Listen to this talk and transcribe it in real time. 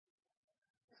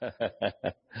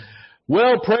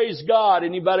Well, praise God.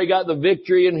 Anybody got the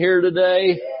victory in here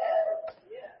today?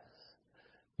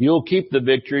 You'll keep the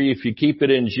victory if you keep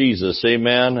it in Jesus.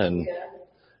 Amen. And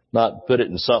not put it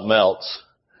in something else.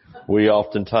 We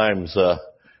oftentimes,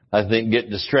 I think, get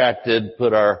distracted,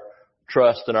 put our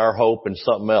trust and our hope in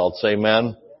something else.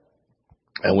 Amen.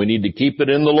 And we need to keep it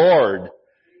in the Lord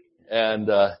and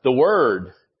the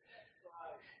Word.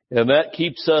 And that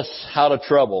keeps us out of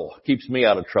trouble. Keeps me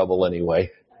out of trouble anyway.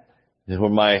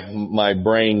 When my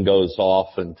brain goes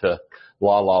off into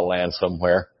la la land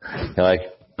somewhere. And I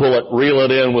reel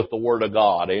it in with the Word of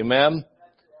God. Amen.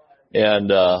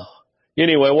 And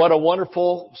anyway, what a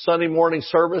wonderful Sunday morning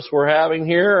service we're having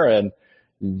here, and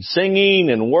singing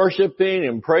and worshiping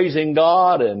and praising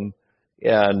God, and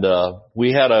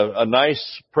we had a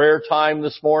nice prayer time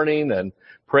this morning and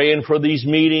praying for these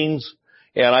meetings.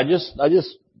 And I just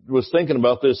was thinking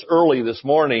about this early this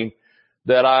morning,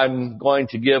 that I'm going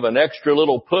to give an extra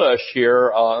little push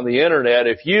here on the internet.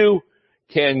 If you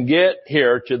can get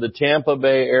here to the Tampa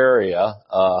Bay area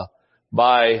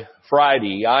by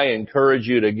Friday, I encourage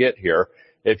you to get here.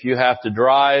 If you have to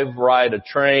drive, ride a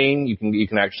train, you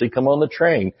can actually come on the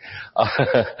train,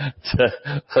 the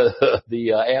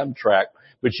Amtrak.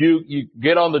 But you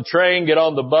get on the train, get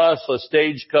on the bus, a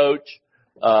stagecoach,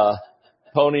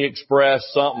 Pony Express,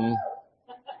 something.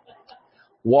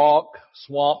 Walk,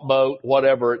 swamp boat,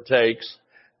 whatever it takes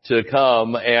to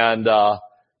come and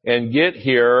get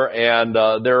here. And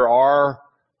there are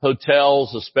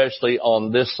hotels, especially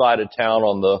on this side of town,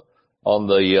 on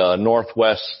the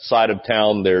northwest side of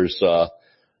town. There's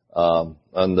on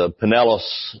the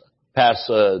Pinellas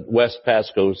West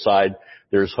Pasco side,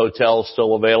 there's hotels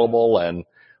still available, and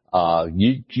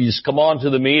you just come on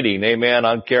to the meeting. Amen.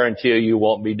 I guarantee you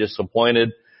won't be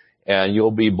disappointed, and you'll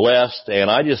be blessed. And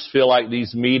I just feel like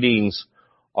these meetings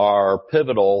are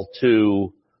pivotal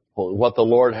to what the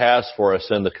Lord has for us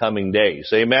in the coming days.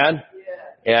 Amen.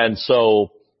 Yeah. And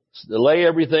so lay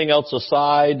everything else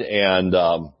aside, and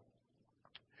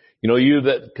you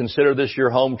that consider this your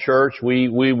home church, we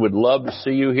would love to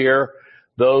see you here.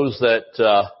 Those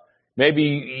that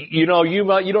maybe you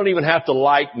don't even have to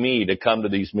like me to come to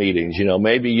these meetings.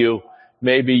 Maybe you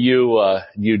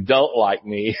don't like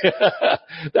me.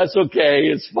 That's okay.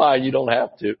 It's fine. You don't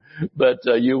have to. But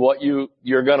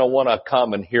you're going to want to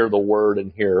come and hear the Word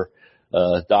and hear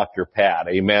Dr. Pat.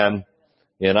 Amen.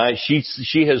 And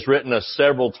she has written us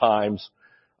several times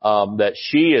that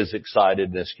she is excited,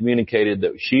 and has communicated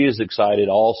that she is excited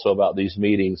also about these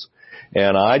meetings.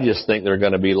 And I just think they're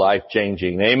going to be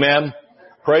life-changing. Amen.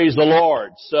 Praise the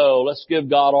Lord. So let's give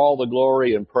God all the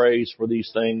glory and praise for these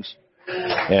things.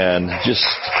 And just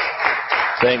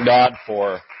thank God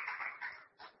for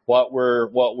what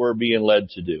we're being led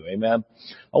to do. Amen.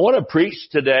 I want to preach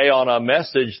today on a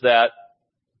message that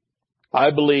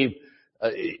I believe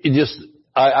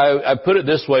I put it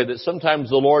this way, that sometimes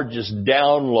the Lord just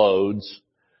downloads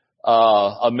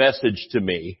a message to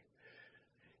me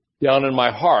down in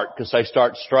my heart, because I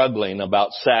start struggling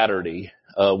about Saturday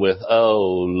with,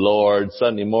 oh Lord,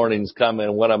 Sunday morning's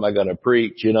coming, what am I going to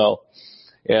preach, and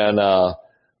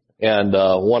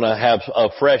want to have a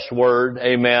fresh word.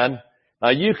 Amen. Now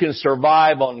you can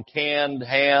survive on canned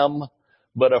ham,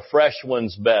 but a fresh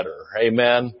one's better.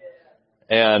 Amen.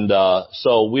 And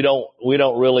so we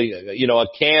don't really, a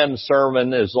canned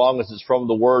sermon, as long as it's from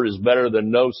the Word, is better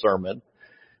than no sermon.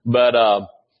 But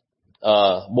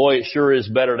boy, it sure is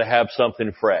better to have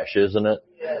something fresh, isn't it?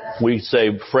 Yes. We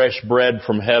say fresh bread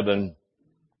from heaven.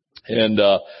 And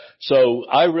so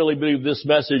I really believe this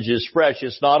message is fresh.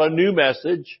 It's not a new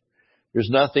message. There's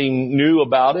nothing new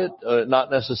about it.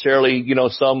 Not necessarily,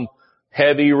 some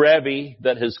heavy revy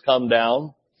that has come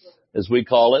down, as we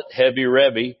call it, heavy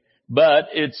revy. But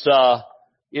it's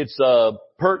a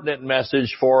pertinent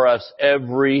message for us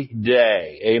every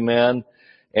day. Amen.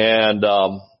 And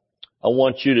I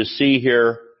want you to see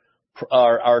here,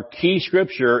 our key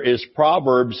scripture is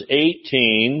Proverbs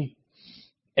 18,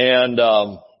 and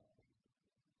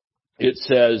it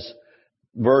says,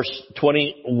 verse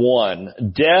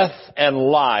 21, death and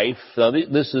life. Now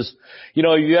this is,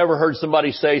 you ever heard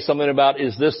somebody say something about,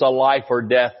 is this a life or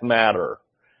death matter?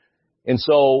 And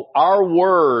so our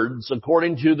words,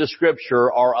 according to the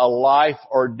scripture, are a life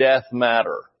or death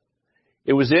matter.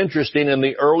 It was interesting in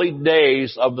the early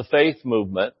days of the faith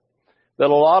movement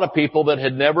that a lot of people that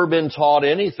had never been taught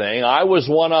anything, I was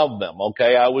one of them,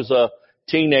 okay? I was a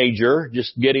teenager,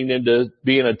 just getting into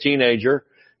being a teenager,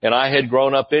 and I had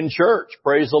grown up in church.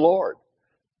 Praise the Lord.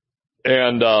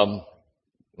 And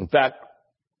in fact,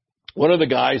 one of the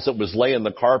guys that was laying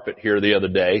the carpet here the other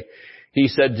day, he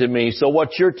said to me, so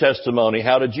what's your testimony?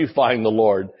 How did you find the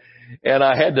Lord? And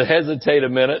I had to hesitate a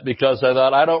minute because I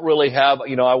thought I don't really have,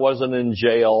 I wasn't in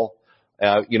jail.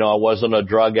 I wasn't a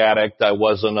drug addict. I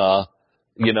wasn't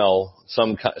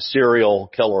some serial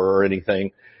killer or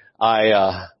anything.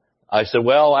 I said,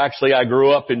 well, actually I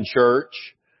grew up in church.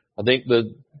 I think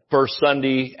the first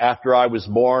Sunday after I was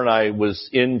born, I was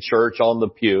in church on the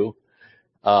pew,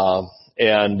 at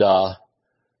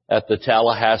the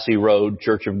Tallahassee Road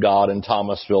Church of God in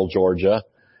Thomasville, Georgia.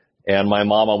 And my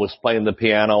mama was playing the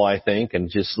piano, I think, and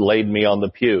just laid me on the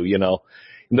pew,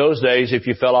 In those days, if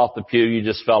you fell off the pew, you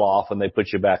just fell off and they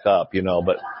put you back up,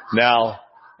 but now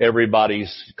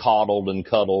everybody's coddled and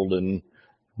cuddled and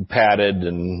padded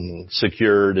and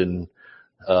secured and,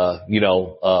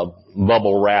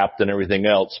 bubble wrapped and everything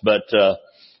else, but,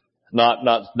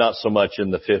 not so much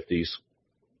in the 50s.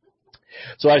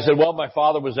 So I said, well, my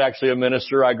father was actually a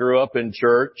minister. I grew up in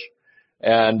church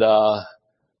and,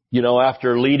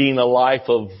 after leading a life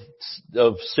of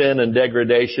sin and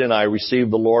degradation, I received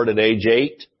the Lord at age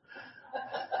 8.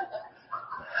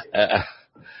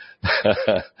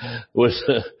 Was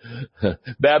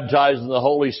baptized in the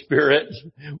Holy Spirit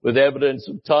with evidence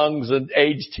of tongues at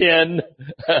age 10.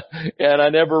 And I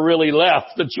never really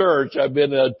left the church. I've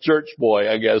been a church boy,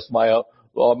 I guess, my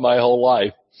whole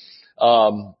life.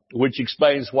 Which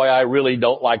explains why I really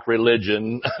don't like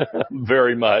religion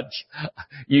very much.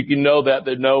 You can know that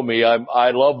know me.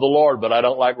 I love the Lord, but I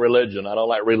don't like religion. I don't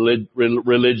like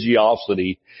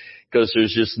religiosity because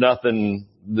there's just nothing,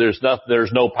 there's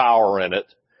no power in it.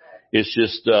 It's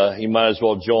just, you might as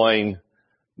well join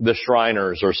the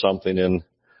Shriners or something and,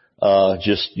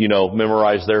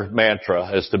 memorize their mantra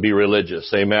as to be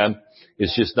religious. Amen.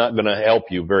 It's just not going to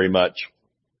help you very much.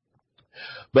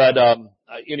 But,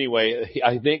 anyway,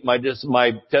 I think my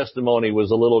testimony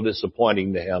was a little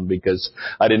disappointing to him because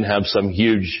I didn't have some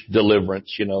huge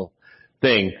deliverance,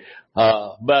 thing.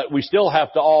 But we still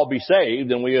have to all be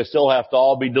saved and we still have to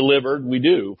all be delivered. We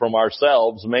do from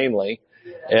ourselves mainly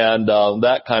and,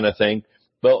 that kind of thing.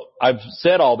 But I've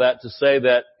said all that to say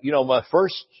that, my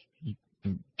first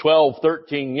 12,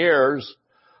 13 years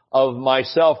of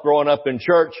myself growing up in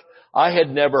church, I had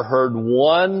never heard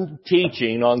one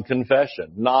teaching on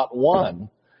confession, not one,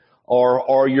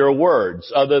 or your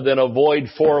words, other than avoid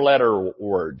 4-letter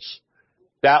words.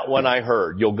 That one I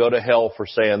heard. You'll go to hell for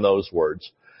saying those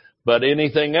words. But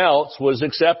anything else was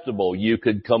acceptable. You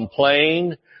could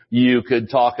complain. You could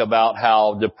talk about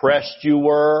how depressed you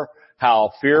were,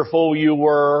 how fearful you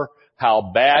were,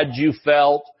 how bad you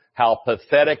felt, how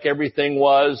pathetic everything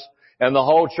was. And the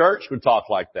whole church would talk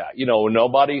like that.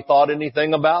 Nobody thought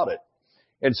anything about it.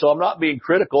 And so I'm not being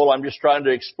critical. I'm just trying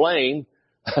to explain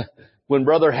when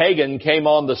Brother Hagin came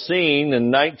on the scene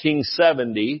in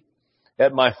 1970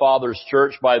 at my father's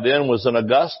church, by then was in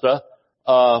Augusta,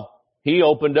 he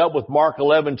opened up with Mark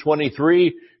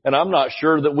 11:23, and I'm not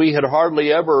sure that we had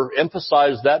hardly ever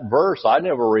emphasized that verse. I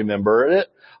never remembered it.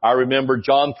 I remember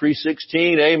John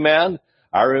 3:16, amen.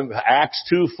 I remember Acts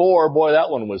 2:4, boy, that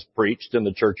one was preached in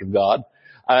the Church of God.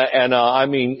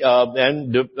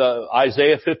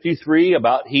 Isaiah 53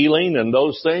 about healing and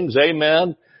those things,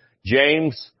 amen.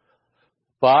 James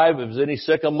 5, if there's any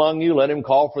sick among you, let him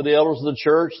call for the elders of the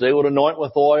church. They would anoint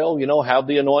with oil, have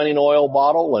the anointing oil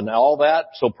bottle and all that.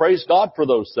 So praise God for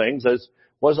those things. It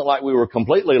wasn't like we were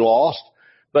completely lost,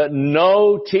 but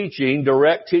no teaching,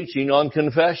 direct teaching on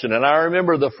confession. And I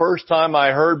remember the first time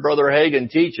I heard Brother Hagin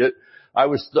teach it, I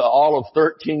was all of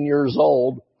 13 years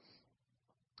old.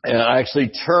 And I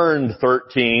actually turned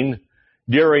 13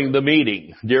 during the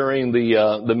meeting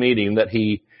that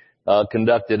he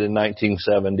conducted in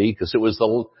 1970, because it was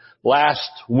the last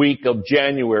week of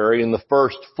January and the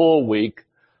first full week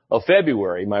of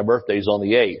February. My birthday's on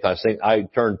the 8th. I think I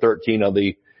turned 13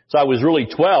 so I was really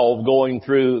 12 going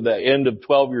through the end of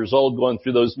 12 years old going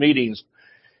through those meetings.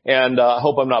 And I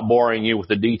hope I'm not boring you with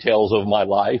the details of my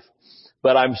life.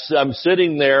 But I'm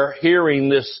sitting there hearing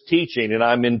this teaching, and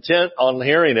I'm intent on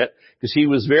hearing it because he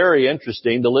was very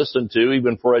interesting to listen to,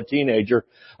 even for a teenager.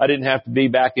 I didn't have to be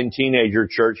back in teenager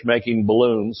church making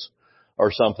balloons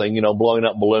or something, blowing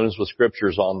up balloons with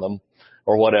scriptures on them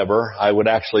or whatever. I would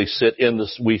actually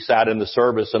we sat in the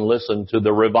service and listened to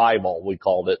the revival, we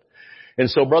called it.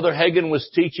 And so Brother Hagin was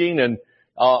teaching and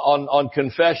on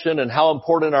confession and how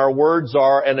important our words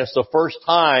are, and it's the first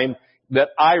time that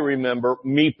I remember,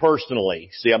 me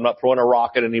personally. See, I'm not throwing a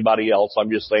rock at anybody else. I'm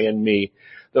just saying me.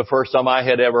 The first time I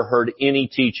had ever heard any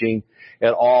teaching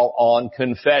at all on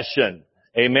confession.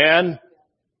 Amen?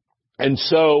 And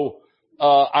so,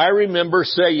 I remember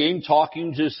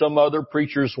talking to some other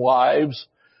preachers' wives,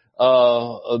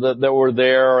 that were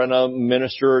there, and a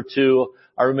minister or two.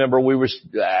 I remember we would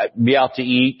be out to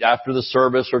eat after the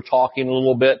service or talking a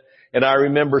little bit. And I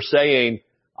remember saying,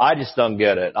 I just don't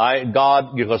get it.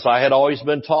 God, because I had always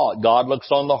been taught, God looks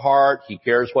on the heart. He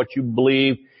cares what you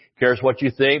believe, cares what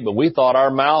you think. But we thought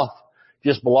our mouth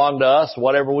just belonged to us.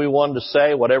 Whatever we wanted to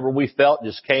say, whatever we felt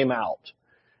just came out.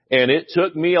 And it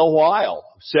took me a while,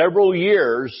 several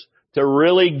years, to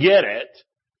really get it,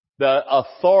 the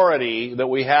authority that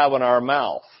we have in our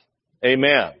mouth.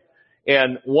 Amen.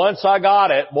 And once I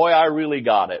got it, boy, I really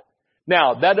got it.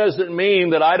 Now, that doesn't mean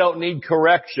that I don't need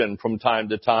correction from time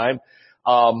to time,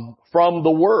 from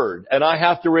the Word. And I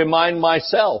have to remind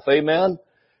myself, amen?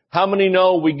 How many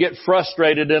know we get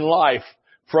frustrated in life?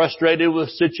 Frustrated with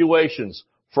situations,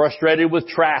 frustrated with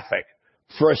traffic,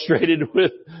 frustrated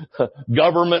with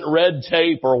government red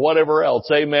tape or whatever else,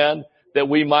 amen, that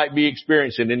we might be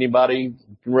experiencing. Anybody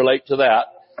can relate to that.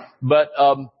 But,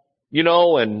 and it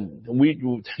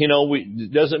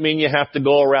doesn't mean you have to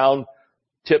go around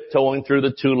tiptoeing through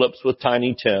the tulips with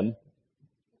Tiny Tim.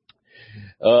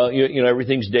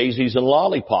 Everything's daisies and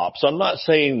lollipops. I'm not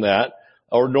saying that,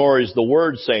 nor is the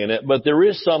Word saying it, but there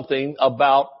is something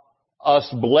about us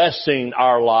blessing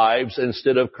our lives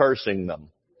instead of cursing them.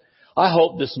 I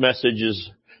hope this message is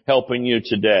helping you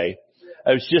today.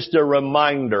 It's just a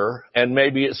reminder, and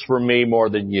maybe it's for me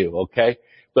more than you, okay?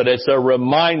 But it's a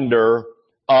reminder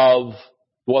of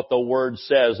what the Word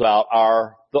says about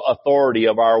the authority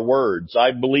of our words.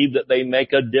 I believe that they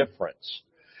make a difference.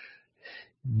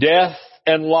 Death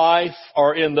and life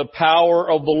are in the power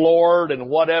of the Lord, and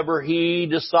whatever He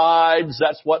decides,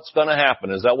 that's what's going to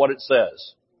happen. Is that what it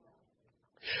says?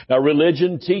 Now,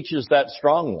 religion teaches that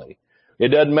strongly. It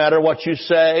doesn't matter what you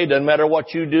say, doesn't matter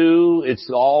what you do. It's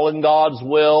all in God's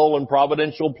will and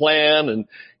providential plan. And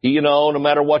no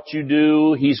matter what you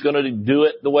do, He's going to do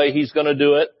it the way He's going to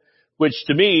do it, which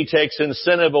to me takes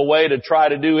incentive away to try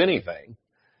to do anything.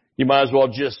 You might as well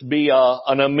just be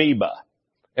an amoeba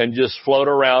and just float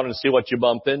around and see what you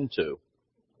bump into.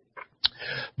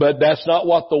 But that's not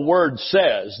what the Word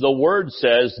says. The Word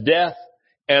says death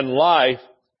and life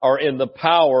are in the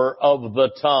power of the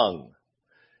tongue.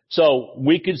 So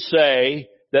we could say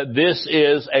that this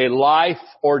is a life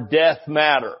or death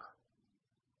matter.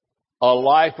 A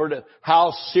life or death.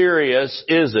 How serious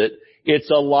is it?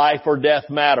 It's a life or death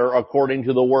matter according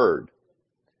to the Word.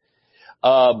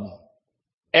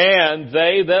 And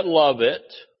they that love it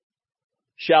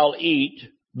shall eat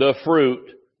the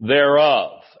fruit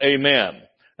thereof. Amen.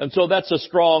 And so that's a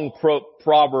strong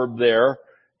proverb there.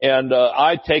 And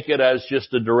I take it as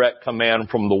just a direct command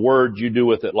from the Word. You do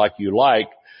with it like you like.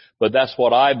 But that's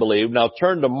what I believe. Now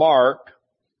turn to Mark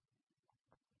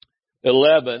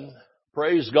 11.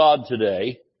 Praise God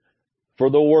today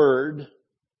for the Word.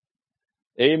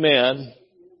 Amen.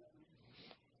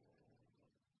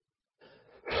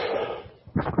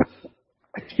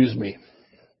 Excuse me.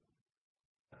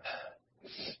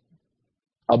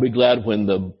 I'll be glad when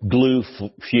the glue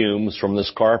fumes from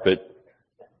this carpet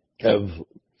have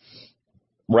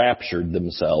raptured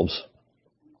themselves.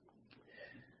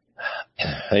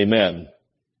 Amen.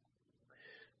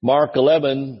 Mark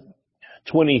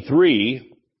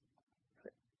 11:23.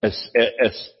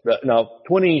 Now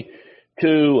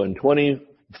 22 and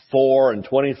 24 and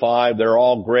 25, they're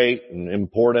all great and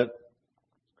important.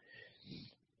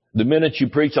 The minute you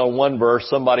preach on one verse,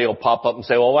 somebody will pop up and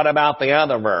say, well, what about the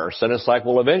other verse? And it's like,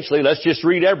 well, eventually let's just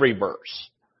read every verse.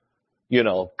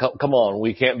 Come on,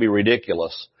 we can't be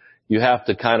ridiculous. You have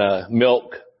to kind of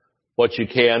milk what you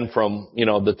can from,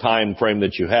 the time frame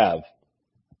that you have.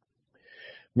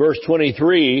 Verse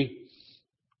 23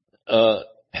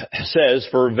 says,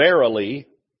 for verily,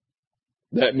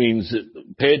 that means,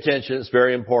 pay attention, it's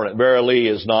very important. Verily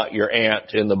is not your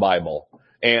aunt in the Bible.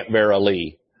 Aunt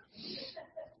Verily.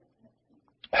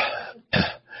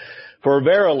 For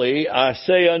verily I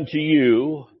say unto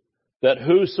you that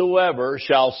whosoever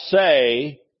shall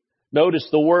say, notice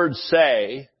the word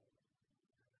say.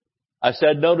 I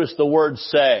said, notice the word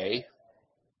say.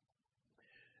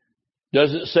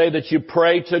 Does it say that you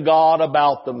pray to God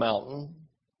about the mountain?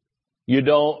 You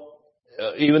don't,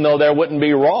 even though there wouldn't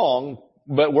be wrong,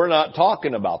 but we're not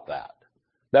talking about that.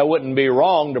 That wouldn't be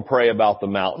wrong to pray about the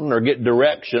mountain or get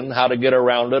direction, how to get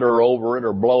around it or over it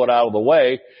or blow it out of the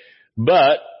way.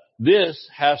 But this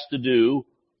has to do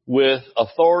with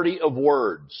authority of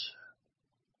words.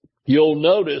 You'll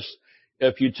notice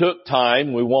if you took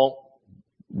time, we won't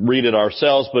read it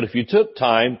ourselves, but if you took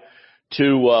time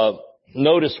to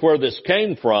notice where this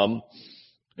came from,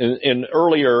 in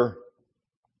earlier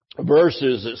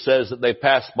verses it says that they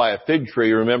passed by a fig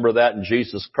tree. Remember that? And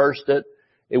Jesus cursed it.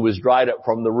 It was dried up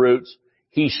from the roots.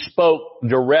 He spoke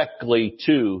directly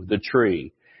to the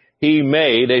tree. He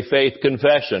made a faith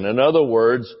confession. In other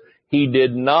words, he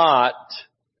did not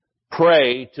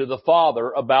pray to the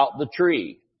Father about the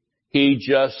tree. He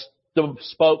just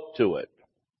spoke to it.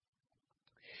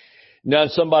 Now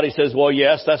somebody says, well,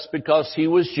 yes, that's because he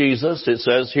was Jesus. It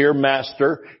says here,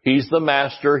 Master. He's the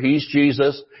Master. He's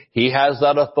Jesus. He has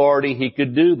that authority. He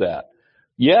could do that.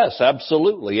 Yes,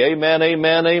 absolutely. Amen,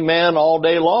 amen, amen all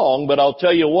day long. But I'll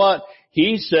tell you what,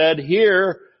 he said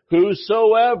here,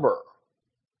 whosoever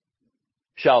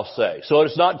shall say. So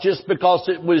it's not just because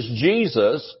it was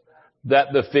Jesus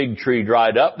that the fig tree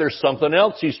dried up. There's something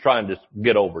else he's trying to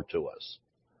get over to us.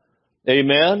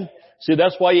 Amen. See,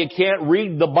 that's why you can't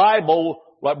read the Bible,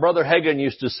 like Brother Hagin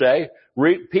used to say.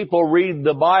 People read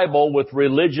the Bible with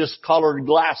religious colored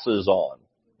glasses on.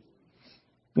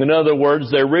 In other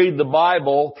words, they read the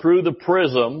Bible through the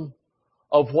prism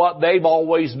of what they've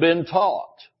always been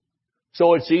taught.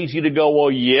 So it's easy to go,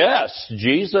 well, yes,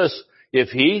 Jesus, if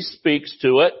he speaks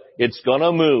to it, it's going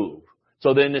to move.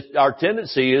 So then our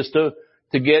tendency is to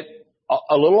get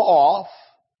a little off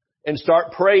and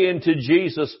start praying to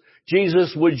Jesus.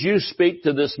 Jesus, would you speak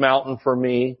to this mountain for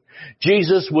me?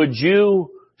 Jesus, would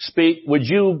you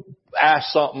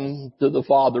ask something to the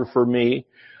Father for me?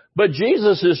 But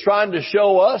Jesus is trying to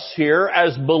show us here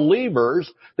as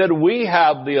believers that we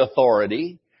have the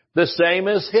authority, the same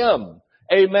as him.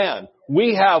 Amen.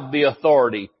 We have the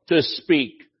authority to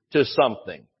speak to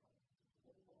something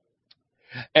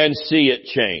and see it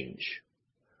change.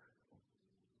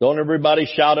 Don't everybody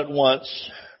shout at once.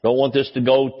 Don't want this to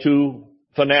go too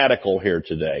fanatical here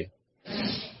today.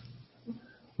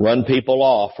 Run people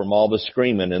off from all the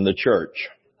screaming in the church.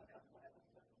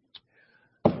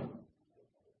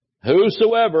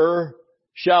 Whosoever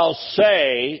shall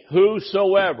say,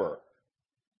 whosoever.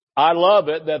 I love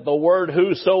it that the word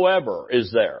whosoever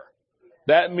is there.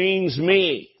 That means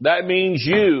me. That means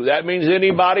you. That means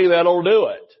anybody that'll do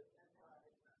it.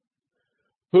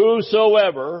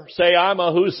 Whosoever, say I'm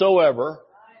a whosoever.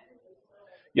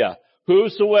 Yeah.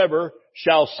 Whosoever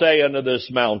shall say unto this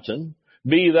mountain,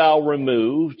 be thou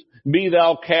removed, be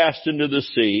thou cast into the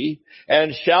sea,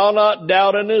 and shall not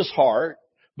doubt in his heart,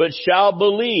 but shall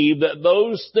believe that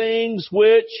those things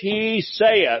which he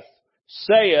saith,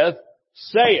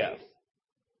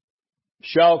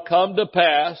 shall come to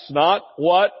pass, not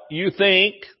what you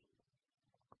think,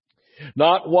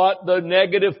 not what the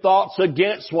negative thoughts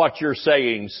against what you're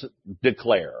saying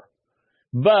declare,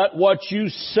 but what you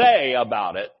say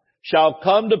about it shall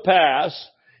come to pass.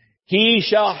 He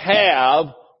shall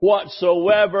have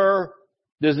whatsoever.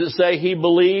 Does it say he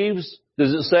believes?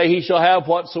 Does it say he shall have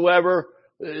whatsoever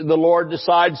the Lord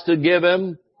decides to give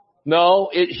him? No,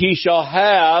 he shall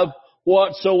have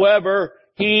whatsoever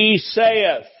he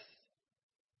saith.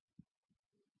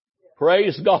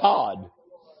 Praise God.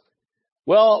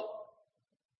 Well,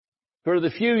 for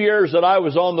the few years that I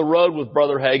was on the road with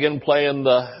Brother Hagin playing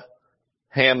the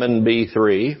Hammond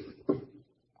B3,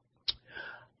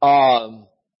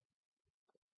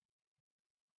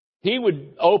 he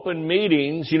would open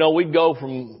meetings. You know, we'd go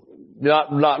from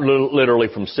not literally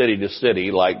from city to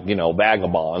city like,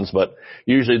 vagabonds, but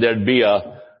usually there'd be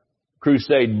a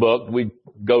crusade booked. We'd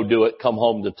go do it, come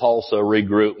home to Tulsa,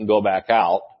 regroup, and go back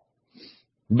out.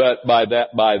 But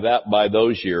by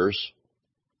those years.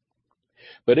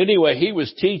 But anyway, he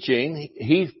was teaching.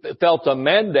 He felt a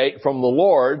mandate from the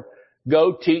Lord,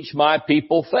 go teach my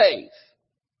people faith.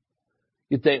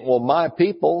 You think, well, my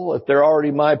people, if they're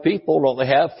already my people, don't they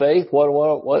have faith?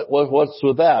 What's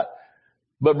with that?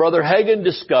 But Brother Hagin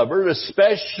discovered,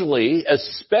 especially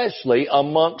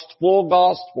amongst full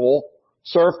gospel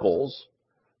circles,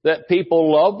 that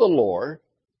people love the Lord,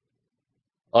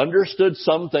 understood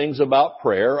some things about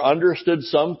prayer, understood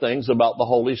some things about the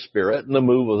Holy Spirit and the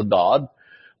move of God,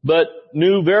 but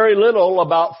knew very little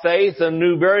about faith and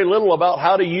knew very little about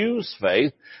how to use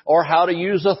faith or how to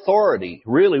use authority.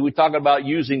 Really, we talk about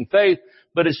using faith,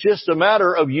 but it's just a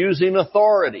matter of using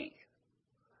authority.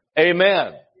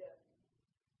 Amen.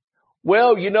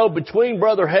 Well, between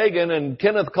Brother Hagin and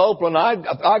Kenneth Copeland,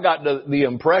 I got the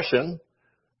impression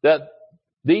that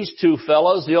these two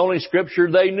fellows, the only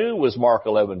scripture they knew was Mark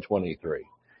 11:23.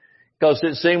 Because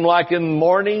it seemed like in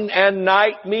morning and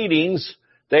night meetings,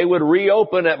 they would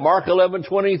reopen at Mark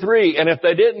 11:23. And if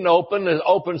they didn't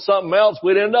open something else,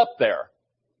 we'd end up there.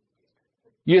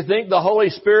 You think the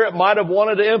Holy Spirit might have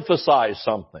wanted to emphasize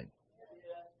something.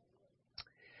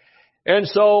 And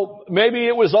so maybe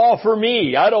it was all for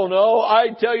me. I don't know. I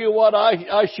tell you what,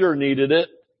 I sure needed it.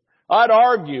 I'd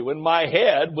argue in my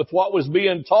head with what was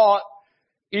being taught,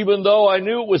 even though I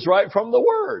knew it was right from the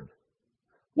Word.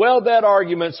 Well, that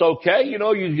argument's okay.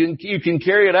 You can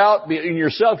carry it out in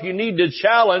yourself. You need to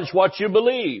challenge what you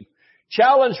believe.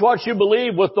 Challenge what you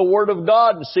believe with the Word of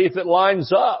God and see if it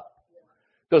lines up.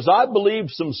 Because I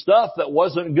believed some stuff that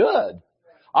wasn't good.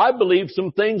 I believed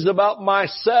some things about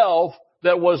myself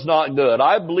that was not good.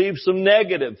 I believed some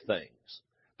negative things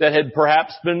that had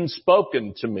perhaps been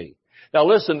spoken to me. Now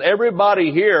listen,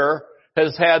 everybody here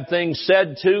has had things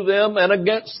said to them and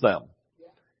against them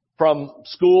from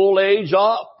school age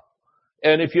up.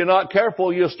 And if you're not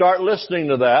careful, you'll start listening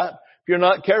to that. If you're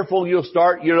not careful, you'll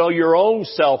start, your own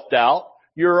self-doubt,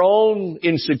 your own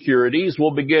insecurities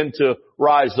will begin to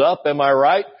rise up, am I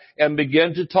right? And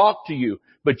begin to talk to you.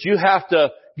 But you have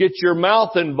to get your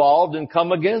mouth involved and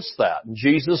come against that in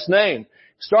Jesus' name.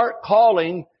 Start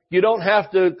calling. You don't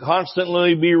have to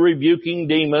constantly be rebuking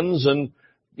demons and,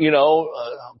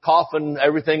 coughing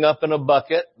everything up in a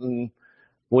bucket. And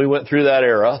we went through that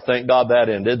era. Thank God that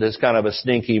ended. It's kind of a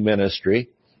stinky ministry.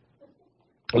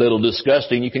 A little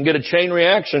disgusting. You can get a chain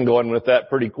reaction going with that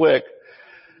pretty quick.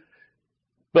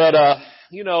 But,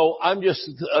 I'm just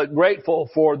grateful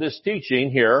for this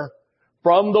teaching here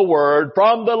from the Word,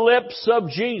 from the lips of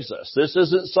Jesus. This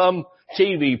isn't some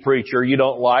TV preacher you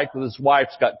don't like with his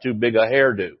wife's got too big a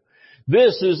hairdo.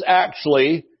 This is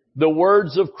actually the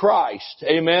words of Christ,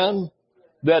 amen,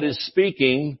 that is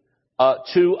speaking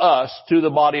to us, to the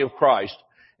body of Christ.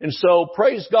 And so,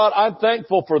 praise God, I'm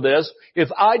thankful for this. If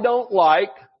I don't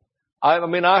like, I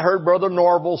heard Brother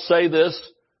Norval say this.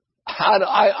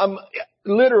 I'm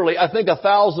literally, I think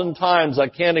 1,000 times, I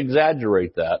can't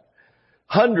exaggerate that.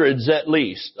 Hundreds at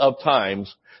least of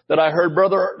times that I heard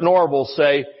Brother Norval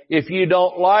say, if you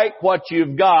don't like what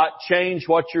you've got, change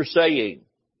what you're saying.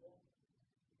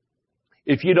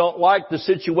 If you don't like the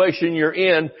situation you're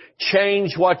in,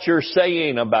 change what you're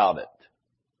saying about it.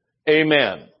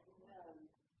 Amen.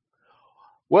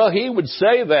 Well, he would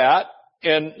say that,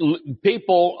 and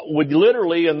people would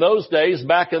literally in those days,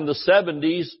 back in the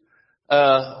 70s,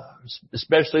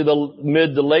 especially the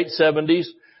mid to late 70s,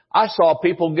 I saw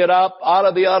people get up out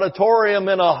of the auditorium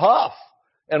in a huff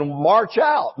and march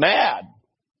out mad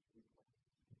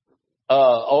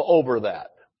over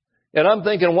that. And I'm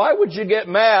thinking, why would you get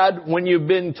mad when you've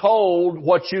been told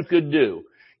what you could do?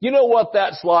 You know what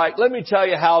that's like? Let me tell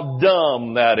you how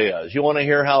dumb that is. You want to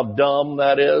hear how dumb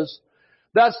that is?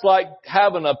 That's like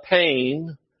having a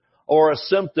pain or a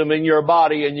symptom in your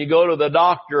body and you go to the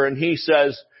doctor and he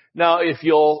says, now if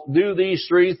you'll do these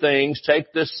 3 things,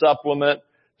 take this supplement,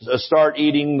 start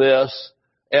eating this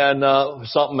and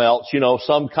something else,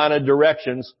 some kind of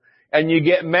directions. And you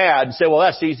get mad and say, well,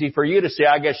 that's easy for you to say.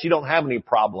 I guess you don't have any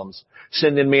problems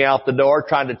sending me out the door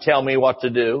trying to tell me what to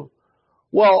do.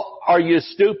 Well, are you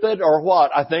stupid or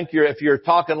what? I think if you're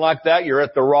talking like that, you're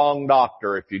at the wrong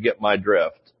doctor, if you get my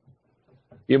drift.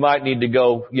 You might need to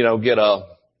go, get a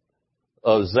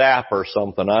zap or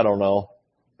something. I don't know.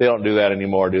 They don't do that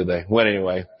anymore, do they? Well,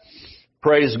 anyway,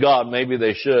 praise God. Maybe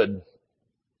they should.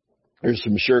 There's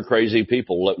some sure crazy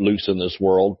people let loose in this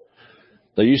world.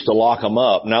 They used to lock them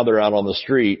up. Now they're out on the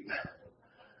street.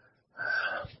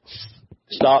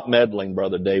 Stop meddling,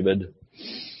 Brother David.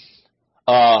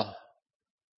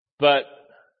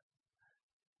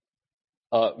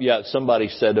 Somebody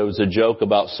said there was a joke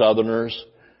about Southerners.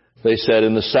 They said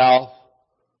in the South,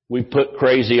 we put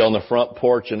crazy on the front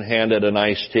porch and handed an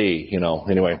iced tea,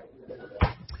 anyway.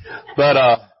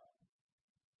 But,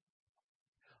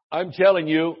 I'm telling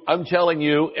you,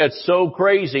 it's so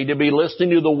crazy to be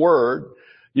listening to the Word.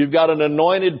 You've got an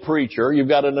anointed preacher. You've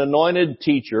got an anointed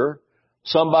teacher.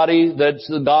 Somebody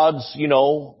that's God's,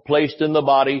 placed in the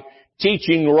body,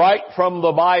 teaching right from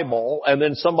the Bible, and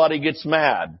then somebody gets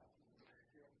mad.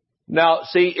 Now,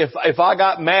 see, if I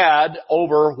got mad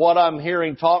over what I'm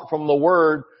hearing taught from the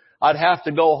Word, I'd have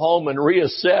to go home and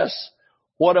reassess,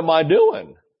 what am I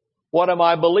doing? What am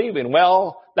I believing?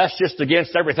 Well, that's just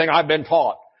against everything I've been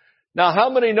taught. Now, how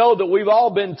many know that we've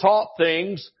all been taught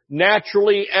things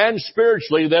naturally and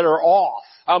spiritually that are off?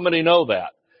 How many know that?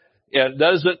 And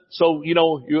does it, so,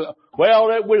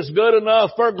 well, it was good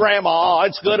enough for Grandma.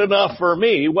 It's good enough for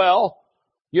me. Well,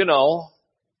 I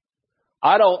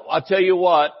tell you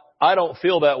what, I don't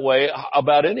feel that way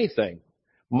about anything.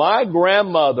 My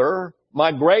great-grandmother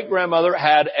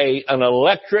had an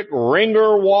electric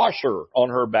wringer washer on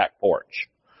her back porch.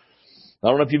 I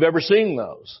don't know if you've ever seen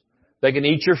those. They can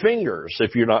eat your fingers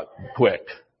if you're not quick.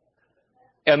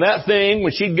 And that thing,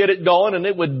 when she'd get it going, and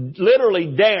it would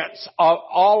literally dance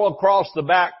all across the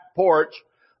back porch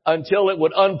until it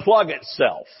would unplug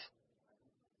itself.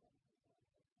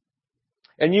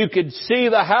 And you could see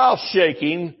the house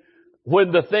shaking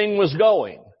when the thing was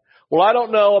going. Well, I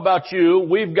don't know about you.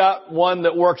 We've got one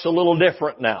that works a little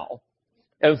different now.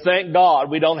 And thank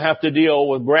God we don't have to deal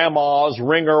with Grandma's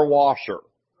wringer washer.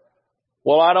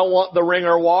 Well, I don't want the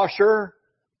wringer washer.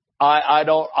 I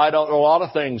don't a lot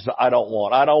of things I don't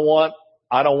want. I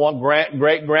don't want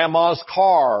great grandma's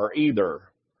car either.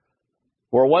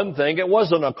 For one thing, it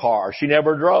wasn't a car. She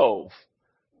never drove.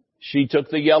 She took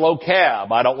the yellow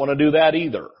cab. I don't want to do that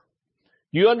either.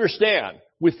 You understand?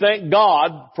 We thank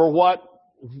God for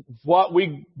what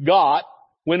we got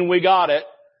when we got it.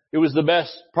 It was the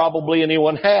best probably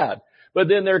anyone had. But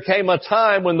then there came a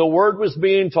time when the Word was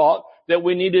being taught that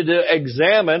we needed to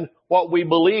examine what we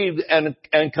believed and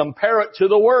compare it to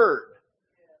the Word.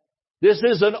 This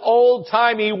is an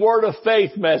old-timey word of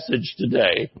faith message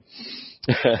today.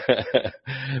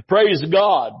 Praise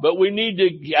God. But we need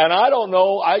to, and I don't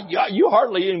know, you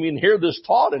hardly even hear this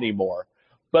taught anymore.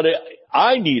 But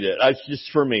I need it. It's just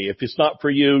for me. If it's not for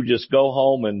you, just go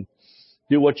home and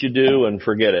do what you do and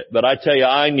forget it. But I tell you,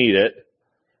 I need it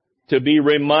to be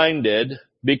reminded,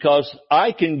 because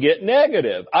I can get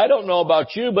negative. I don't know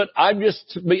about you, but I'm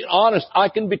just, to be honest, I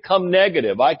can become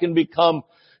negative. I can become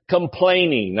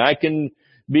complaining. I can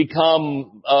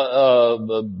become,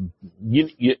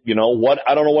 you know what,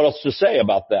 I don't know what else to say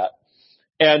about that.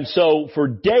 And so for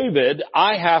David,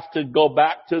 I have to go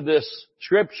back to this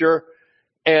scripture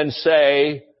and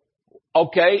say,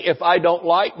 okay, if I don't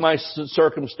like my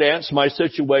circumstance, my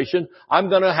situation, I'm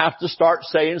going to have to start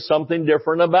saying something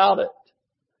different about it.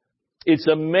 It's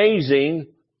amazing,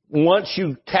 once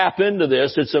you tap into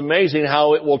this, it's amazing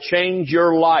how it will change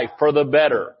your life for the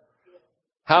better.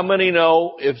 How many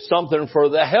know if something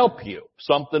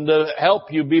to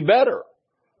help you be better?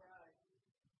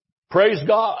 Praise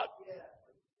God.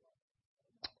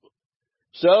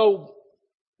 So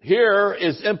here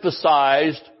is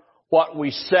emphasized what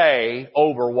we say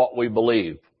over what we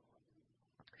believe.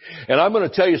 And I'm going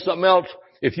to tell you something else.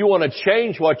 If you want to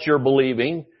change what you're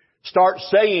believing, start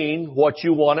saying what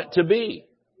you want it to be.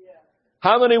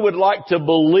 How many would like to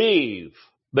believe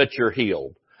that you're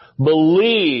healed?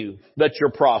 Believe that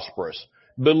you're prosperous.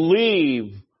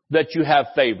 Believe that you have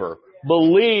favor.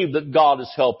 Believe that God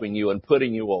is helping you and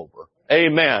putting you over.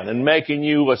 Amen. And making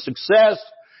you a success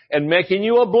and making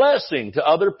you a blessing to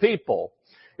other people.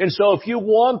 And so if you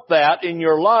want that in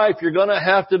your life, you're going to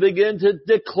have to begin to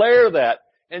declare that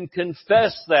and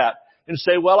confess that and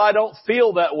say, well, I don't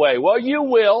feel that way. Well, you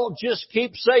will. Just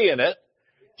keep saying it.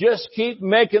 Just keep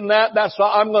making that. That's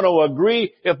why I'm going to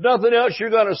agree. If nothing else, you're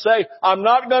going to say, I'm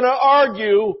not going to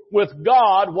argue with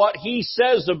God what He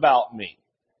says about me.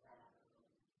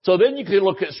 So then you can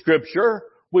look at Scripture.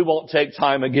 We won't take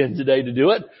time again today to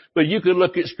do it, but you can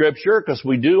look at Scripture, because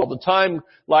we do all the time,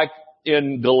 like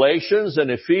in Galatians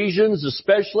and Ephesians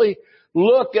especially.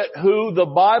 Look at who the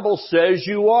Bible says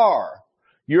you are.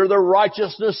 You're the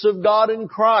righteousness of God in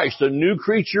Christ, a new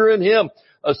creature in Him.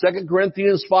 2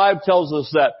 Corinthians 5 tells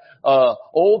us that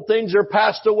old things are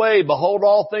passed away. Behold,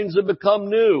 all things have become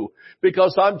new.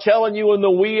 Because I'm telling you, in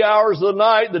the wee hours of the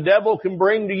night, the devil can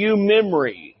bring to you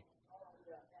memory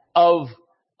of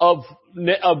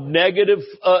negative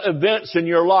events in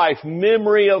your life,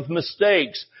 memory of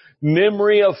mistakes,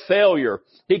 memory of failure.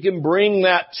 He can bring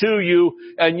that to you,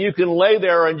 and you can lay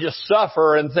there and just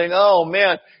suffer and think, oh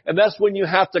man. And that's when you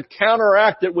have to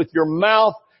counteract it with your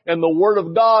mouth and the Word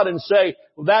of God and say,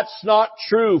 that's not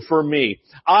true for me.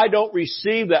 I don't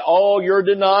receive that. Oh, you're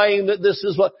denying that this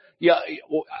is what... Yeah,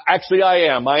 actually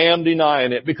I am. I am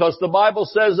denying it, because the Bible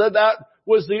says that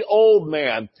was the old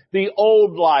man, the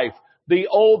old life, the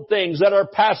old things that are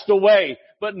passed away,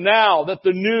 but now that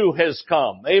the new has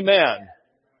come. Amen.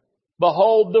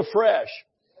 Behold the fresh.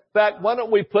 In fact, why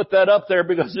don't we put that up there,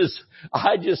 because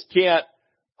I just can't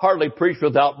hardly preach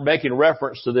without making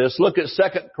reference to this. Look at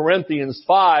 2 Corinthians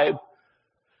 5:17,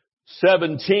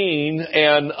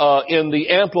 and in the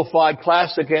Amplified,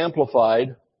 Classic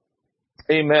Amplified.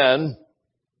 Amen.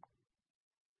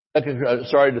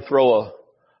 Sorry to throw a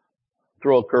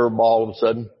curveball all of a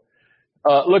sudden.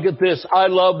 Look at this. I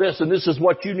love this, and this is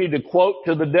what you need to quote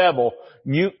to the devil.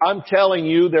 I'm telling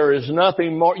you, there is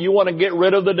nothing more. You want to get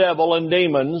rid of the devil and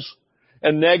demons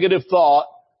and negative thought,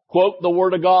 quote the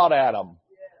Word of God at them.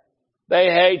 They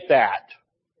hate that.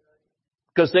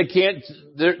 Because they can't,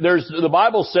 the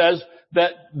Bible says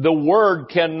that the Word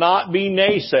cannot be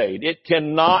naysayed. It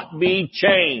cannot be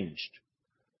changed.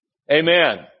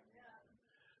 Amen.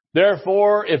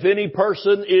 Therefore, if any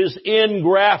person is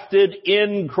engrafted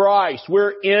in Christ,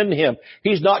 we're in Him.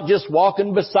 He's not just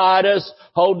walking beside us,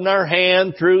 holding our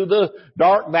hand through the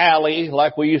dark valley,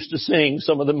 like we used to sing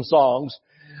some of them songs.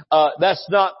 That's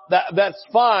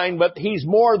fine, but He's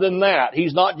more than that.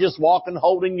 He's not just walking,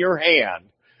 holding your hand.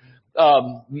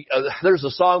 There's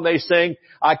a song they sing,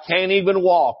 I can't even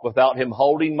walk without Him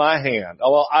holding my hand.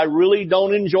 Well, I really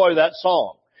don't enjoy that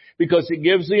song, because it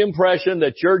gives the impression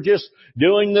that you're just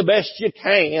doing the best you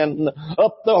can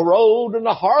up the road in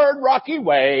a hard, rocky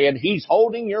way, and He's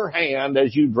holding your hand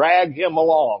as you drag Him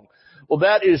along. Well,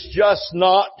 that is just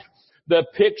not the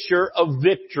picture of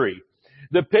victory.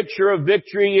 The picture of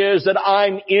victory is that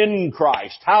I'm in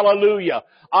Christ. Hallelujah.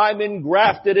 I'm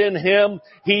engrafted in Him.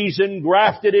 He's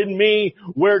engrafted in me.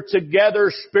 We're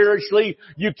together spiritually.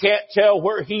 You can't tell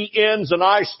where He ends and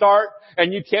I start,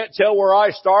 and you can't tell where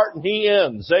I start and He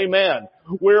ends. Amen.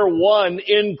 We're one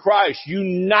in Christ,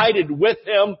 united with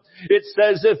Him. It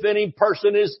says if any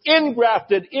person is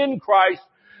engrafted in Christ,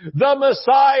 the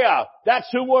Messiah, that's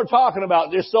who we're talking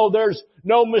about, just so there's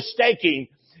no mistaking.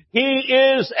 He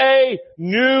is a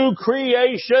new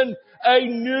creation, a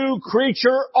new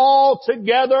creature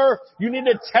altogether. You need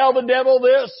to tell the devil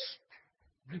this.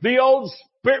 The old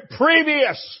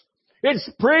previous. It's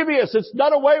previous. It's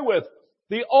done away with.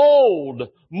 The old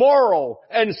moral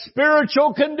and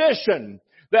spiritual condition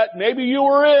that maybe you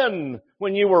were in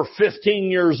when you were 15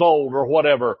 years old or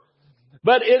whatever.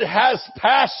 But it has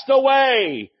passed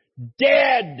away.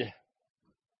 Dead.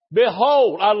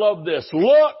 Behold, I love this.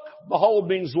 Look. Behold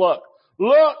means look.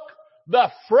 Look,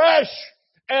 the fresh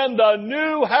and the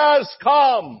new has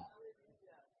come.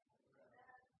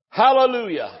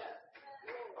 Hallelujah.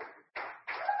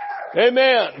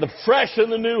 Amen. The fresh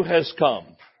and the new has come.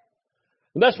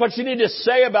 And that's what you need to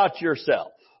say about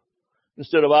yourself.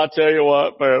 Instead of, I'll tell you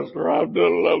what, Pastor, I've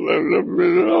done,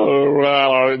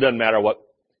 it doesn't matter what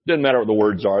the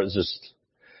words are. It's just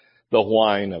the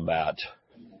whine about.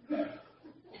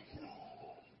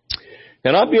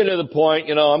 And I'm getting to the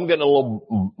point, I'm getting a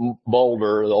little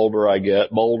bolder the older I get,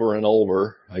 bolder and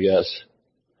older, I guess.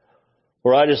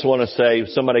 Where I just want to say, if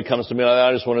somebody comes to me,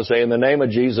 I just want to say, in the name of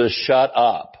Jesus, shut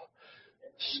up.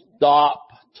 Stop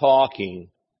talking.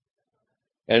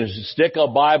 And stick a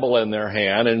Bible in their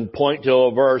hand and point to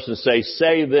a verse and say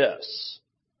this.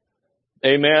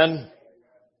 Amen?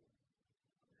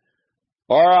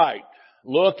 All right.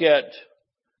 We'll look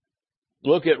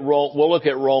at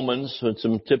Romans and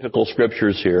some typical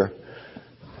scriptures here.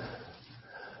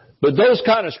 But those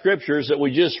kind of scriptures that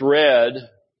we just read,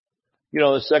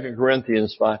 the 2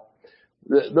 Corinthians 5,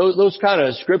 those kind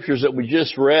of scriptures that we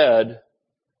just read,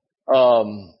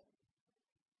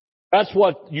 that's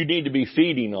what you need to be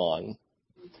feeding on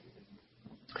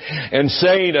and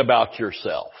saying about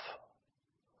yourself.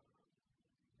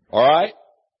 All right?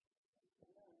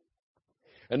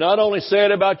 And not only say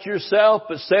it about yourself,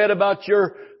 but say it about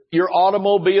your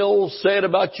automobiles, say it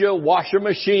about your washer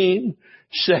machine,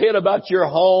 say it about your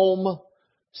home,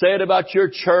 say it about your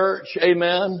church.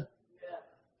 Amen.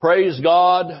 Praise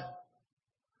God.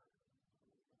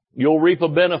 You'll reap a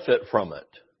benefit from it.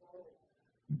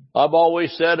 I've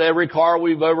always said every car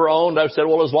we've ever owned, I've said,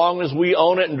 well, as long as we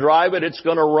own it and drive it, it's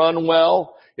going to run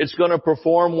well. It's going to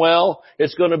perform well.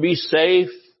 It's going to be safe.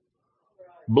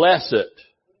 Bless it.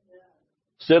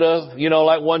 Instead of,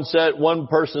 like one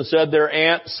person said, their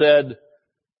aunt said,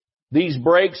 these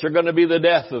brakes are going to be the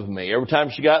death of me every time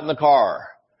she got in the car.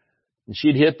 And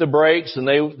she'd hit the brakes and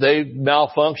they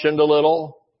malfunctioned a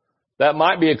little. That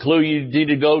might be a clue you need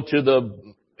to go to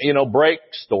the, brake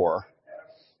store.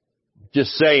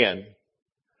 Just saying.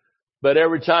 But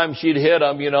every time she'd hit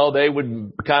them, they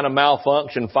would kind of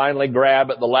malfunction, finally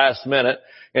grab at the last minute.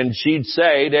 And she'd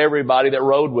say to everybody that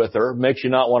rode with her, makes you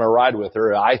not want to ride with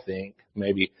her, I think.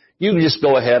 Maybe you can just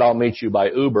go ahead. I'll meet you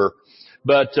by Uber.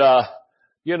 But,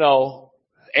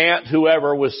 Aunt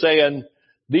whoever was saying,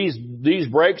 these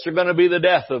brakes are going to be the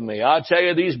death of me. I tell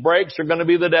you, these brakes are going to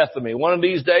be the death of me. One of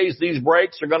these days, these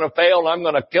brakes are going to fail and I'm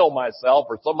going to kill myself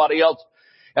or somebody else.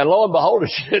 And lo and behold,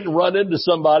 she didn't run into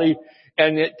somebody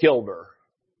and it killed her.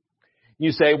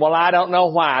 You say, well, I don't know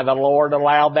why the Lord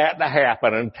allowed that to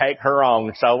happen and take her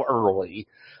on so early.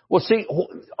 Well, see,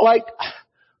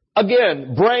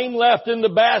 again, brain left in the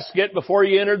basket before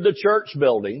you entered the church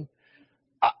building.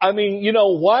 I mean,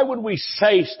 why would we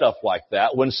say stuff like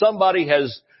that when somebody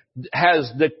has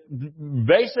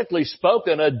basically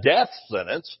spoken a death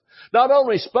sentence? Not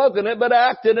only spoken it, but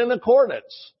acted in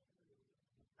accordance.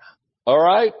 All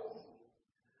right?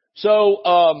 So,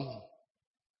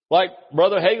 like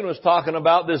Brother Hagin was talking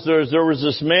about this, there was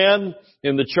this man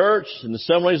in the church, in the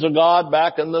Assemblies of God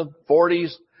back in the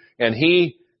 40s, and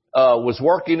he was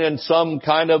working in some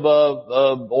kind of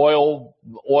a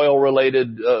oil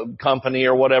related company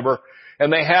or whatever,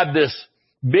 and they had this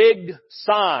big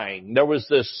sign. There was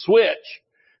this switch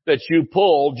that you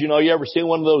pulled. You ever seen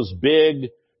one of those big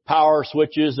power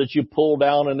switches that you pull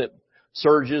down and it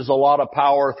surges a lot of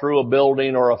power through a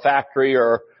building or a factory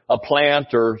or a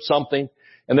plant or something?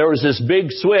 And there was this big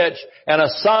switch and a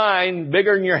sign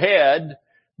bigger than your head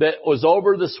that was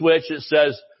over the switch. It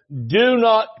says, do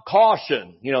not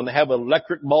caution. You know, they have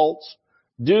electric bolts.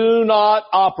 Do not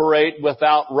operate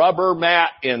without rubber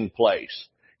mat in place.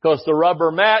 Because the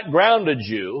rubber mat grounded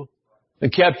you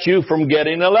and kept you from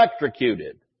getting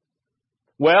electrocuted.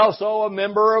 Well, so a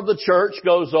member of the church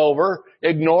goes over,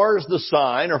 ignores the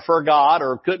sign or forgot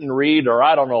or couldn't read or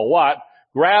I don't know what,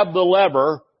 grabbed the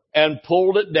lever and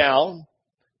pulled it down,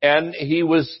 and he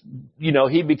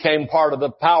became part of the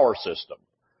power system,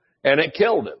 and it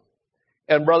killed him.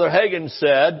 And Brother Hagin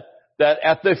said that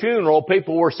at the funeral,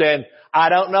 people were saying, I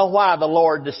don't know why the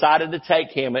Lord decided to take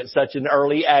him at such an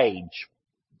early age.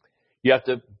 You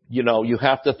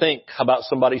have to think about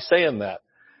somebody saying that.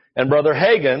 And Brother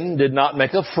Hagin did not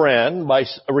make a friend by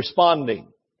responding,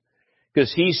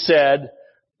 because he said,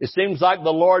 it seems like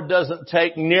the Lord doesn't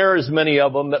take near as many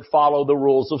of them that follow the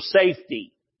rules of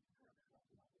safety.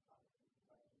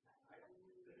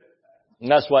 And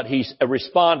that's what he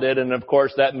responded. And of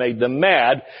course that made them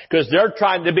mad, because they're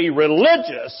trying to be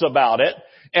religious about it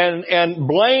and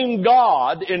blame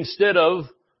God instead of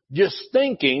just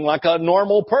thinking like a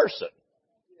normal person.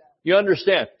 You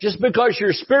understand? Just because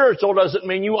you're spiritual doesn't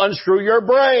mean you unscrew your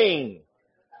brain.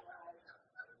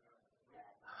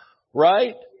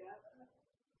 Right?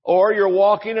 Or you're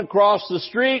walking across the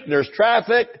street and there's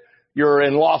traffic. You're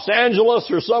in Los Angeles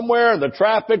or somewhere and the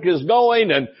traffic is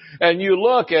going and you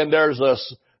look and there's a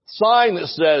sign that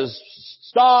says,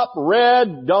 stop,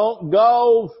 red, don't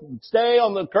go, stay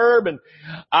on the curb, and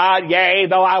yea,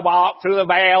 though I walk through the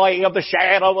valley of the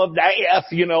shadow of death,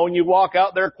 and you walk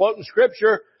out there quoting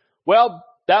scripture. Well,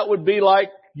 that would be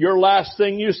like your last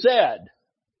thing you said.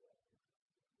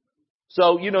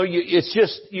 So,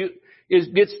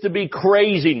 it gets to be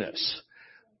craziness.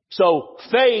 So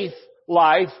faith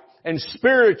life and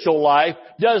spiritual life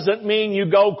doesn't mean you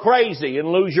go crazy and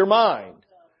lose your mind.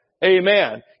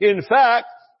 Amen. In fact,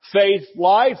 faith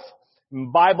life,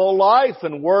 Bible life,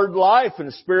 and word life,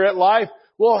 and spirit life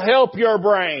will help your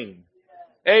brain.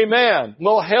 Amen.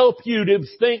 Will help you to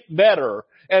think better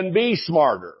and be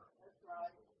smarter.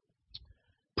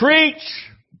 Preach.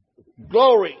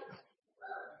 Glory.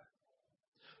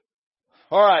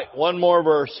 All right, one more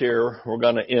verse here. We're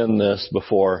going to end this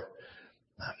before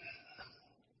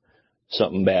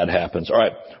something bad happens. All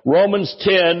right, Romans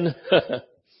 10.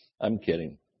 I'm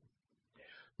kidding.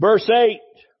 Verse 8.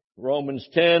 Romans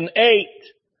 10:8.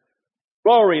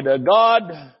 Glory to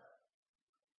God.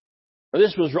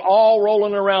 This was all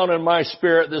rolling around in my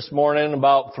spirit this morning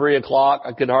about 3 o'clock.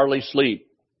 I could hardly sleep.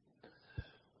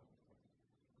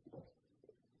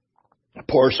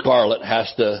 Poor Scarlett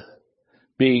has to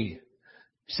be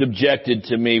subjected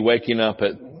to me waking up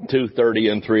at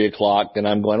 2:30 and 3 o'clock, and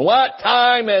I'm going, what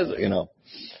time is it?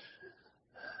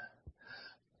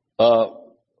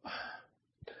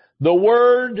 The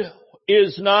word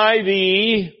is nigh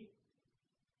thee.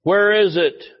 Where is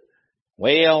it?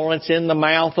 Well, it's in the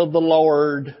mouth of the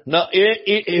Lord. No,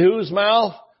 whose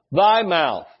mouth? Thy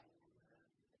mouth.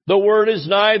 The word is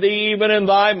nigh thee, even in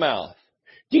thy mouth.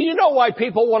 Do you know why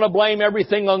people want to blame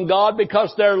everything on God?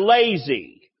 Because they're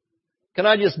lazy. Can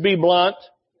I just be blunt?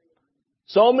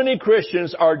 So many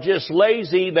Christians are just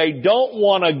lazy. They don't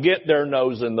want to get their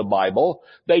nose in the Bible.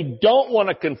 They don't want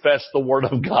to confess the Word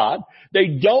of God. They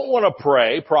don't want to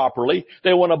pray properly.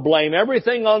 They want to blame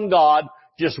everything on God,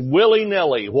 just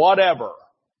willy-nilly, whatever.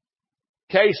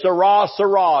 Que sera,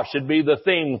 sera should be the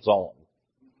theme song.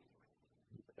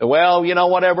 Well,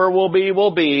 whatever will be,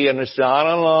 will be. And it's,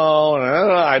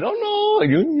 I don't know.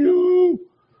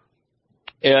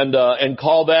 And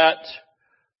call that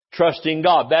trusting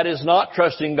God. That is not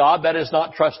trusting God. That is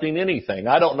not trusting anything.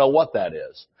 I don't know what that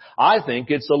is. I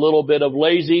think it's a little bit of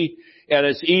lazy, and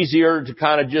it's easier to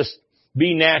kind of just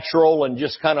be natural and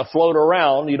just kind of float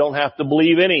around. You don't have to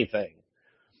believe anything.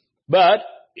 But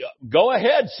go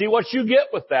ahead, see what you get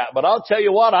with that. But I'll tell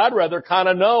you what, I'd rather kind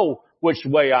of know which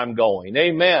way I'm going.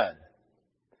 Amen.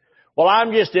 Well,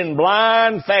 I'm just in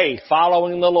blind faith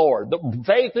following the Lord. The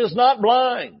faith is not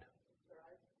blind.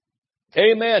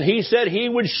 Amen. He said He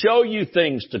would show you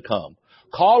things to come.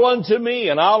 Call unto me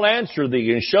and I'll answer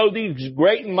thee and show these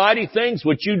great and mighty things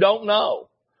which you don't know.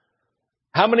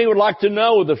 How many would like to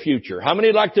know the future? How many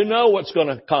would like to know what's going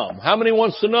to come? How many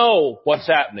wants to know what's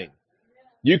happening?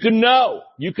 You can know.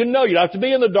 You can know. You don't have to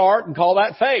be in the dark and call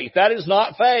that faith. That is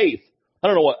not faith. I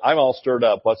don't know what, I'm all stirred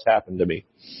up. What's happened to me?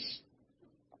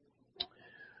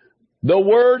 The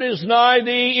word is nigh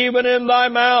thee, even in thy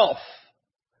mouth.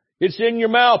 It's in your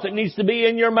mouth. It needs to be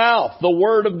in your mouth, the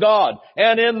word of God.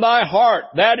 And in thy heart.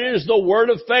 That is the word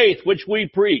of faith which we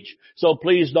preach. So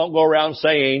please don't go around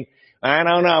saying, I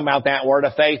don't know about that word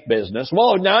of faith business.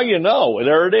 Well, now you know.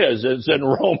 There it is. It's in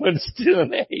Romans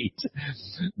 2:8.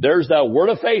 There's that word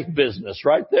of faith business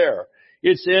right there.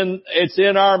 It's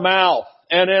in our mouth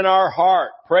and in our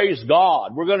heart. Praise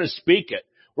God. We're going to speak it.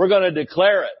 We're going to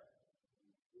declare it.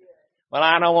 Well,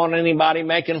 I don't want anybody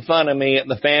making fun of me at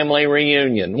the family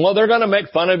reunion. Well, they're going to make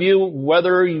fun of you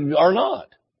whether you are not.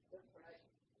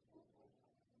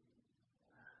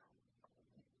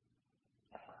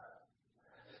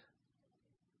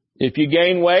 If you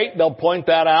gain weight, they'll point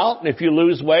that out. And if you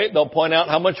lose weight, they'll point out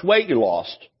how much weight you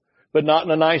lost, but not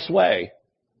in a nice way.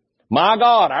 My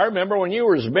God, I remember when you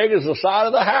were as big as the side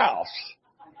of the house.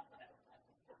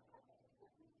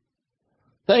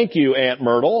 Thank you, Aunt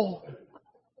Myrtle.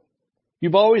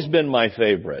 You've always been my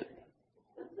favorite.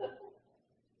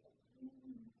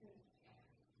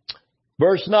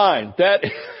 Verse 9, that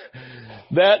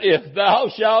if thou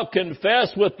shalt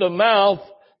confess with the mouth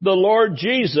the Lord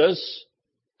Jesus,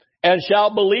 and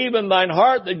shalt believe in thine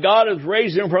heart that God has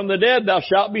raised him from the dead, thou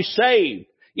shalt be saved.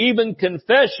 Even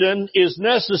confession is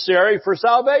necessary for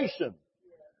salvation.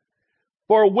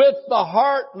 For with the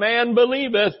heart man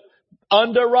believeth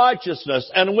unto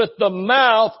righteousness, and with the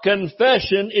mouth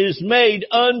confession is made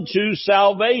unto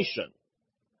salvation.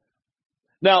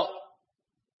 Now,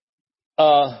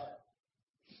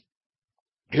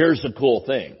 here's the cool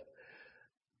thing.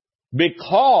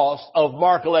 Because of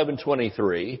Mark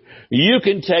 11:23, you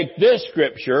can take this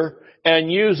scripture and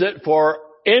use it for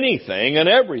anything and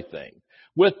everything.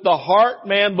 With the heart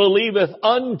man believeth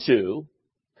unto,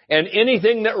 and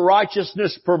anything that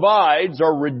righteousness provides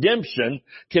or redemption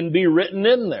can be written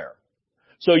in there.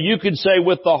 So you could say,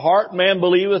 with the heart man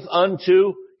believeth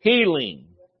unto healing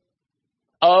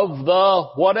of the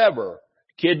whatever,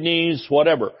 kidneys,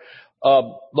 whatever.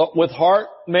 With heart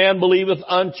man believeth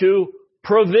unto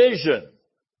provision,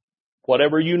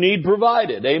 whatever you need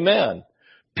provided. Amen.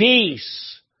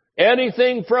 Peace,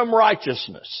 anything from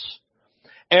righteousness.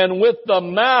 And with the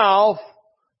mouth,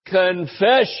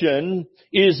 confession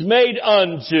is made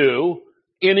unto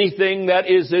anything that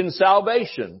is in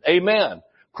salvation. Amen.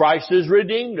 Christ has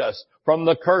redeemed us from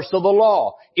the curse of the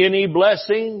law. Any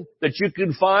blessing that you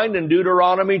can find in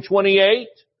Deuteronomy 28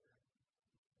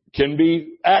 can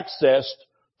be accessed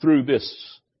through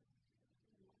this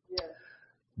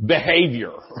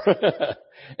behavior.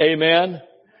 Amen.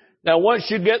 Now once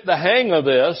you get the hang of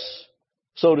this,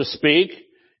 so to speak,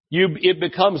 it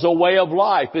becomes a way of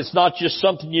life. It's not just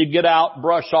something you get out,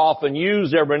 brush off, and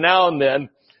use every now and then,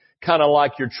 kind of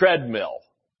like your treadmill.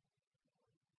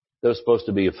 That was supposed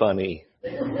to be funny.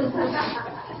 But,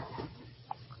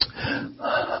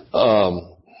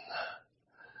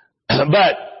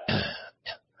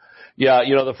 yeah,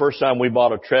 the first time we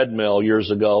bought a treadmill years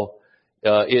ago,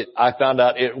 I found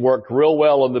out it worked real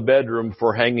well in the bedroom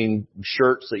for hanging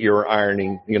shirts that you were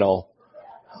ironing,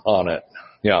 on it.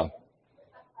 Yeah.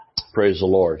 Praise the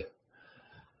Lord.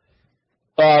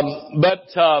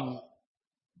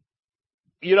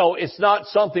 It's not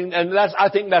something, and I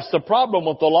think that's the problem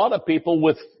with a lot of people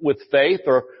with faith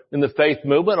or in the faith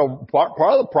movement, or part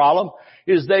of the problem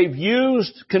is they've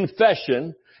used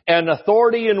confession and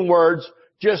authority in words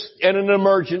just in an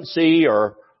emergency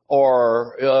or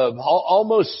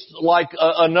almost like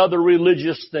another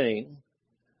religious thing.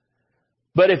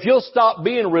 But if you'll stop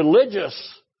being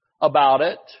religious about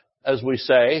it, as we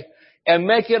say, and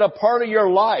make it a part of your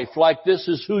life like this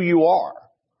is who you are,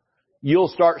 you'll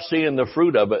start seeing the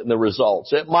fruit of it and the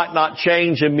results. It might not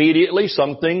change immediately.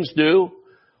 Some things do,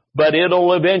 but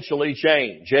it'll eventually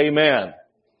change. Amen.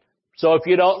 So if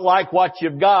you don't like what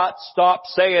you've got, stop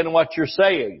saying what you're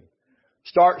saying.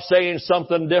 Start saying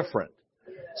something different.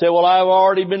 Say, well, I've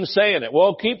already been saying it.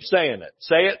 Well, keep saying it.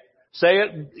 Say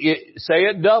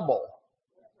it double.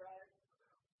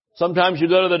 Sometimes you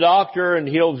go to the doctor and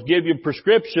he'll give you a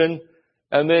prescription,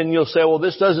 and then you'll say, well,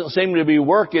 this doesn't seem to be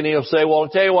working. He'll say, well, I'll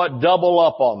tell you what, double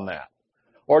up on that.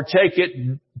 Or take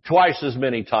it twice as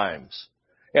many times,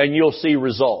 and you'll see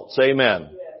results. Amen.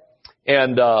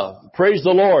 And praise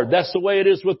the Lord. That's the way it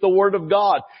is with the Word of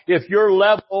God. If your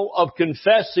level of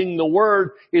confessing the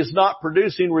Word is not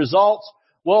producing results,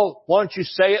 well, why don't you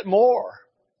say it more?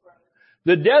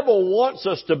 The devil wants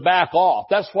us to back off.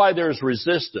 That's why there's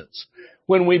resistance.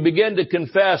 When we begin to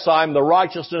confess, I'm the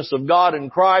righteousness of God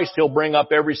in Christ, He'll bring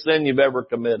up every sin you've ever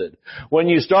committed. When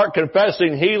you start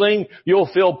confessing healing, you'll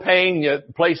feel pain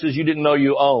at places you didn't know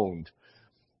you owned.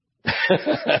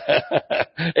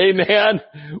 Amen.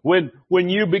 When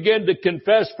you begin to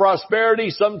confess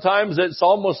prosperity, sometimes it's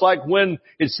almost like when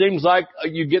it seems like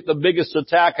you get the biggest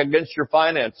attack against your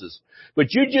finances.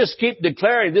 But you just keep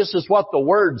declaring this is what the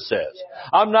Word says.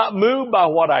 I'm not moved by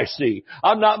what I see.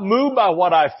 I'm not moved by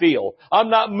what I feel. I'm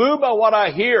not moved by what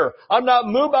I hear. I'm not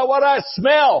moved by what I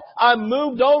smell. I'm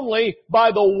moved only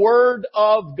by the Word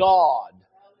of God.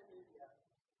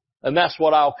 And that's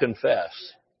what I'll confess.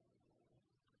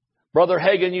 Brother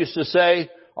Hagin used to say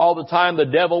all the time, the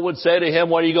devil would say to him,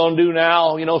 what are you going to do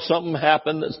now? You know, something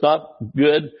happened that's not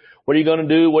good. What are you going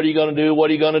to do? What are you going to do? What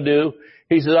are you going to do?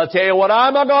 He says, I'll tell you what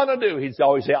I'm going to do. He'd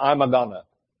always say, I'm gonna.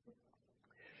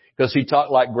 Because he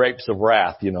talked like grapes of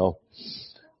wrath, you know.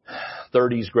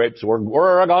 30s grapes. We're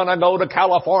going to go to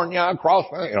California across,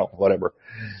 you know, whatever.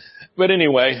 But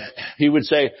anyway, he would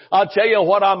say, I'll tell you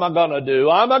what I'm going to do.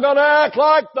 I'm going to act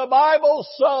like the Bible's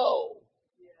so.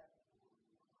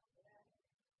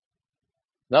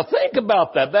 Now think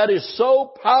about that. That is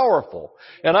so powerful.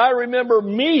 And I remember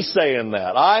me saying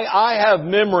that. I have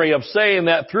memory of saying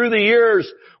that through the years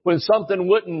when something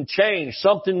wouldn't change,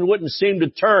 something wouldn't seem to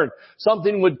turn,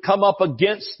 something would come up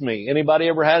against me. Anybody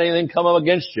ever had anything come up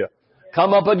against you?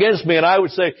 Come up against me, and I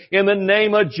would say, in the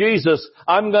name of Jesus,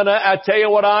 I tell you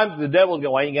what the devil would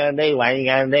go, what are you gonna do? What are you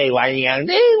gonna do? What are you gonna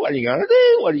do? What are you gonna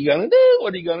do? What are you gonna do?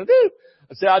 What are you gonna do?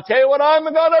 I say, I'll tell you what I'm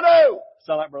gonna do.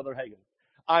 Sound like Brother Hagin.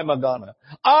 I'm gonna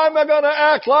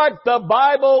act like the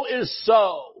Bible is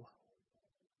so.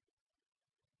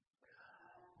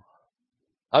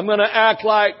 I'm gonna act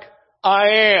like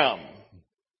I am.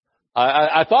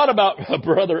 I thought about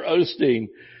Brother Osteen,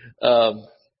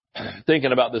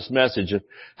 thinking about this message,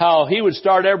 how he would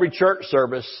start every church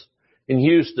service in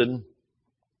Houston.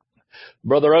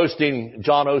 Brother Osteen,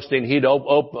 John Osteen, he'd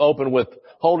open with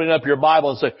holding up your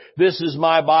Bible and say, this is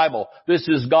my Bible. This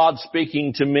is God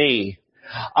speaking to me.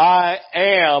 I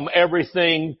am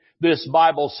everything this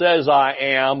Bible says I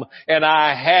am, and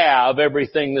I have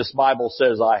everything this Bible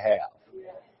says I have.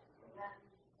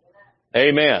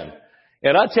 Amen.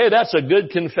 And I tell you, that's a good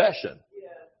confession.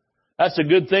 That's a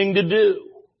good thing to do.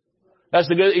 That's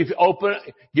the good,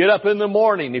 get up in the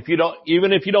morning.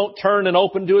 Even if you don't turn and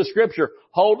open to a scripture,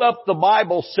 hold up the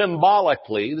Bible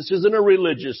symbolically. This isn't a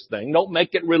religious thing. Don't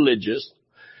make it religious.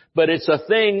 But it's a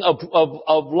thing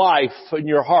of life in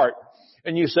your heart.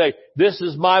 And you say, this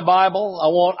is my Bible. I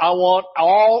want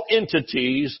all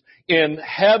entities in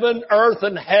heaven, earth,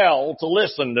 and hell to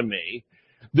listen to me.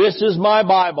 This is my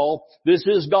Bible. This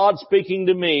is God speaking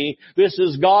to me. This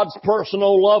is God's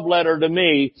personal love letter to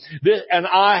me. And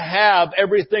I have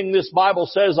everything this Bible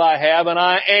says I have, and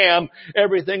I am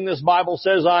everything this Bible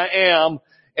says I am.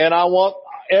 And I want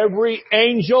every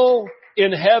angel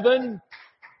in heaven,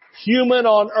 human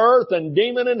on earth, and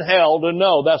demon in hell to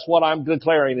know that's what I'm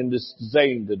declaring and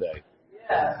saying today.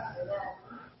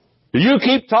 You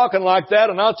keep talking like that,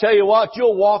 and I'll tell you what,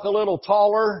 you'll walk a little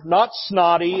taller, not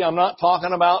snotty. I'm not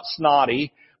talking about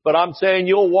snotty, but I'm saying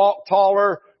you'll walk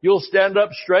taller, you'll stand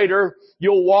up straighter,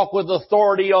 you'll walk with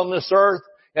authority on this earth,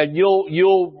 and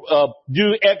you'll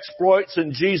do exploits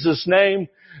in Jesus' name,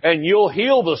 and you'll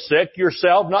heal the sick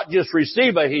yourself, not just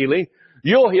receive a healing.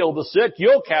 You'll heal the sick,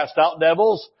 you'll cast out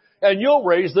devils, and you'll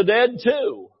raise the dead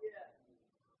too.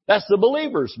 That's the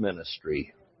believer's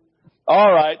ministry.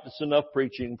 All right, that's enough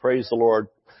preaching. Praise the Lord.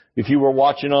 If you were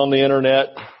watching on the internet,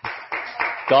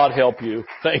 God help you.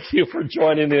 Thank you for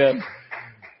joining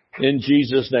in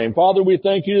Jesus' name. Father, we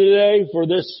thank you today for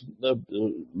this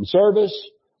service,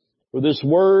 for this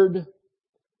word,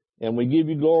 and we give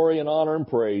you glory and honor and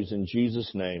praise in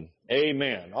Jesus' name.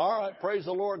 Amen. All right, praise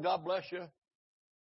the Lord. God bless you.